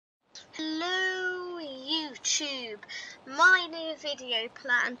YouTube. My new video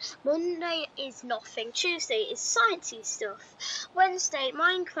plan: Monday is nothing, Tuesday is sciencey stuff, Wednesday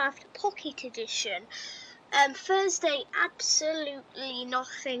Minecraft Pocket Edition, Thursday absolutely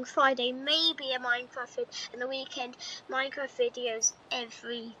nothing, Friday maybe a Minecraft vid, and the weekend Minecraft videos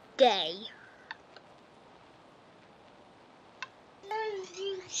every day.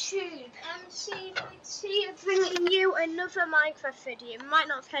 YouTube, MCVT are bringing you another Minecraft video. You might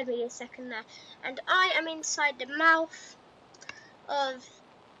not have heard me a second there. And I am inside the mouth of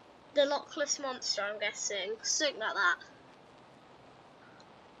the Loch Ness Monster, I'm guessing. Something like that.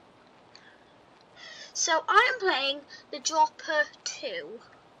 So I am playing the Dropper 2.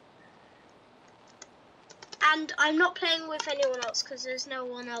 And I'm not playing with anyone else because there's no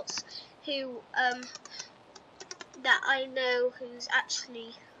one else who that I know who's actually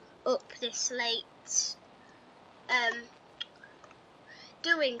up this late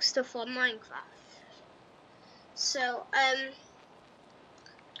doing stuff on Minecraft. So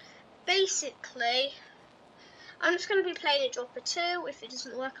basically I'm just going to be playing a Dropper 2. If it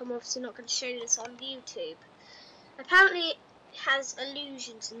doesn't work, I'm obviously not going to show you this on YouTube. Apparently it has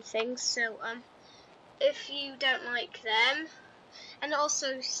illusions and things, so if you don't like them, and it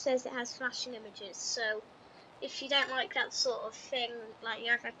also says it has flashing images, so if you don't like that sort of thing, like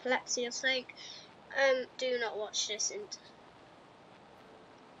you have epilepsy or something, do not watch this. And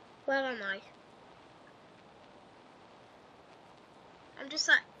where am I? I'm just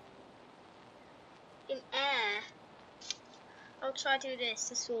like in air. I'll try to do this.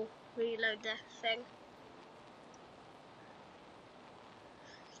 This will reload the thing.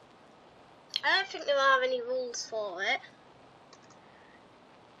 I don't think there are any rules for it.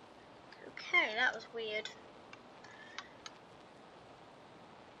 Okay, that was weird.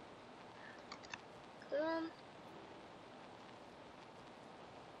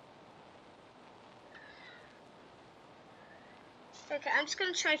 Okay, I'm just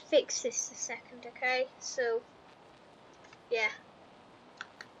going to try and fix this a second, okay? So, yeah.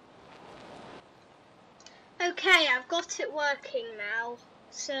 Okay, I've got it working now.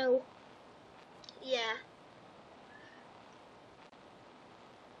 So, yeah.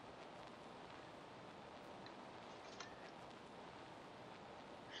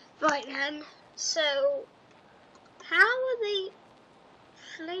 Right then, so how are they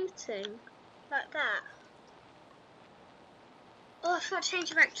floating like that? Oh, I forgot to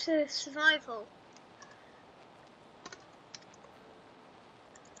change it back to survival.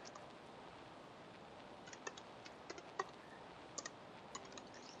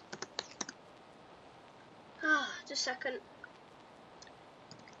 Ah, oh, just a second.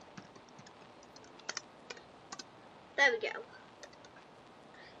 There we go.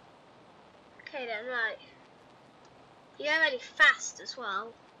 Okay then, right. You're really fast as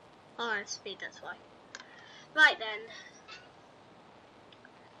well. Oh, speed, that's why. Right then.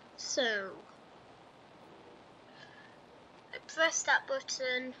 So, I press that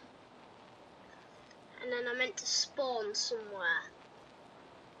button, and then I meant to spawn somewhere.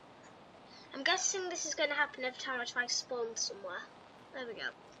 I'm guessing this is going to happen every time I try to spawn somewhere. There we go.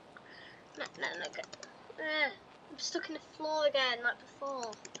 No, go. I'm stuck in the floor again, like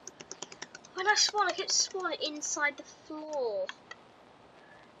before. When I spawn, I keep spawning inside the floor.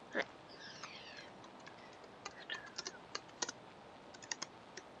 Right.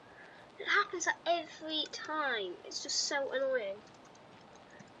 It happens like every time. It's just so annoying.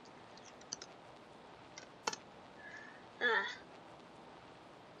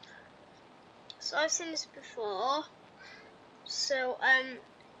 So I've seen this before. So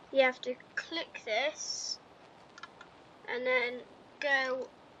you have to click this and then go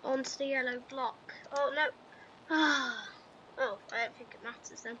onto the yellow block. Oh no. Oh, I don't think it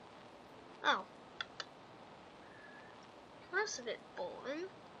matters then. Oh. That's a bit boring.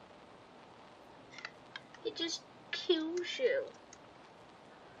 It just kills you.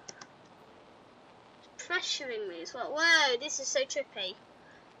 It's pressuring me as well. Whoa, this is so trippy.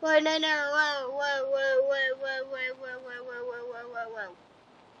 Whoa, no, whoa.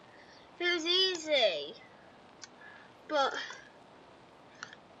 It was easy, but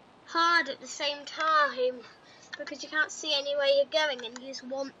hard at the same time, because you can't see anywhere you're going and you just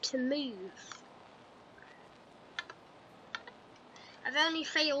want to move. I've only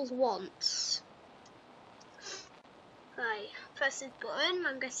failed once. Right, press this button.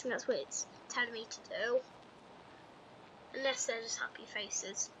 I'm guessing that's what it's telling me to do. Unless they're just happy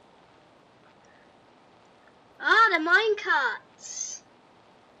faces. Ah, the minecarts!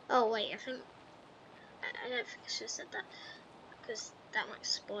 Oh wait, I don't think I should have said that, because that might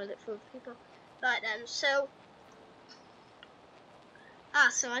spoil it for other people. Right then, so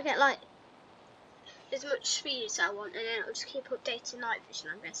so I get like as much speed as I want, and then it'll just keep updating night vision,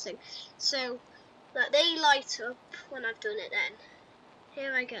 I'm guessing. So that they light up when I've done it then.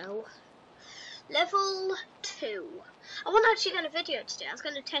 Here I go. Level 2. I wasn't actually going to video today, I was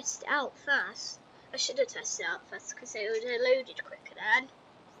going to test it out first. I should have tested it out first because it would have loaded quicker then.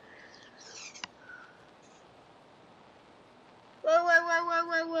 Whoa, whoa, whoa, whoa,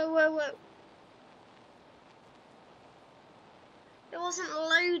 whoa, whoa, whoa, whoa. It wasn't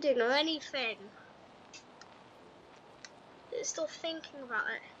loading or anything. It's still thinking about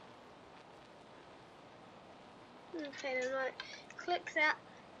it. Okay, then right. Click that.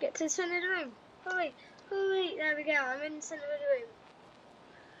 Get to the centre of the room. Hurry, hurry. There we go. I'm in the centre of the room.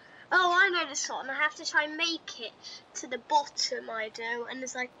 Oh, I know this one. I have to try and make it to the bottom, I do. And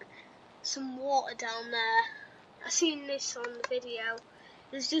there's like some water down there. I've seen this on the video.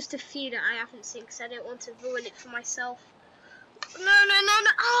 There's just a few that I haven't seen because I don't want to ruin it for myself. No, no, no,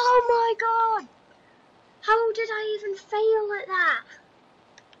 no. Oh my god. How did I even fail at that?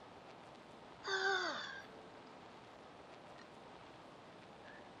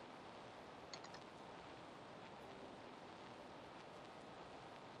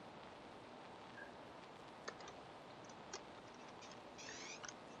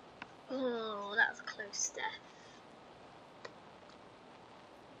 Oh, that was a close death.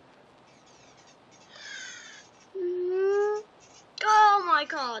 Oh my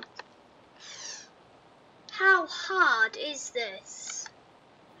god. How hard is this?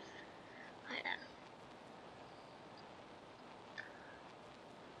 I don't know.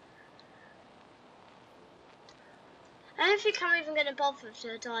 I don't think I'm even going to bother with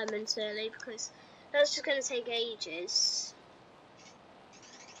the diamonds early because that's just going to take ages.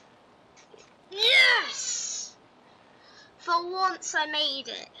 Yes! For once I made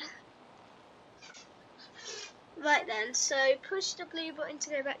it. Right then, so push the blue button to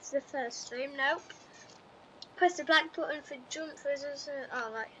go back to the first room. Nope. Press the black button for jump.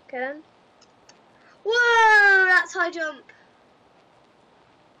 Oh, right, okay then. Whoa, that's high jump.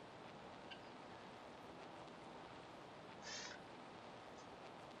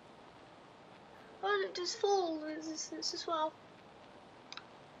 Oh, it does fall resistance as well.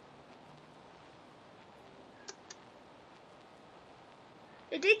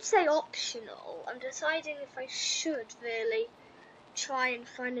 It did say optional. I'm deciding if I should really try and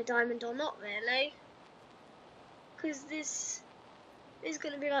find a diamond or not really. Because this is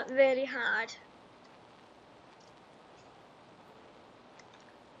going to be like really hard.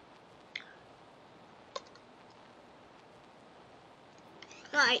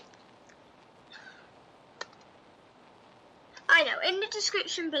 Right. I know, in the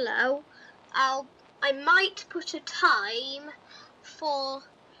description below, I might put a time for,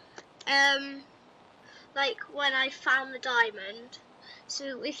 like when I found the diamond.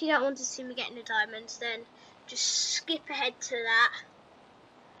 So if you don't want to see me getting the diamonds, then just skip ahead to that.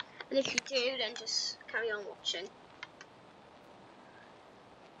 And if you do, then just carry on watching.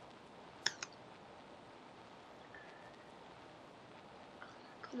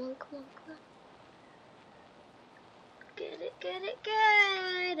 Come on, come on, come on. Get it, get it,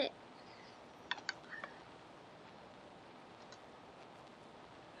 get it.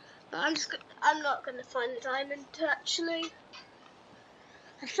 But I'm not gonna find the diamond actually.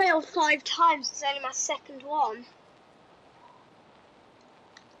 I failed 5 times, it's only my second one.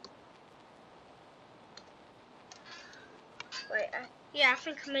 Wait, yeah, I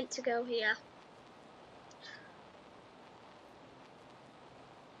think I meant to go here.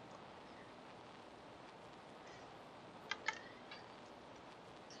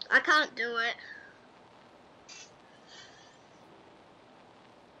 I can't do it.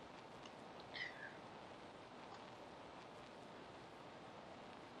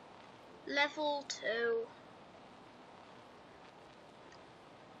 Level 2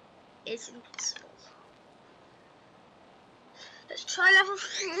 is impossible. Let's try level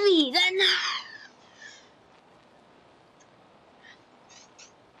 3 then.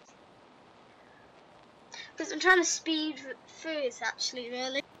 Because I'm trying to speed through this actually,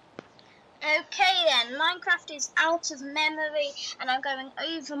 really. Okay then, Minecraft is out of memory and I'm going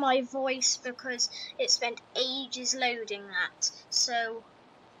over my voice because it spent ages loading that. So,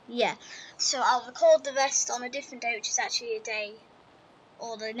 yeah. So I'll record the rest on a different day, which is actually a day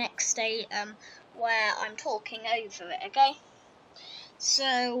or the next day where I'm talking over it, okay?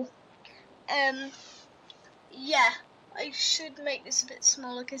 So, yeah, I should make this a bit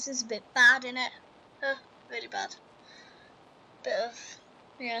smaller because it's a bit bad in it. Really bad. Bit of,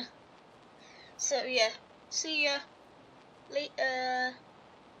 yeah. So yeah, see ya later.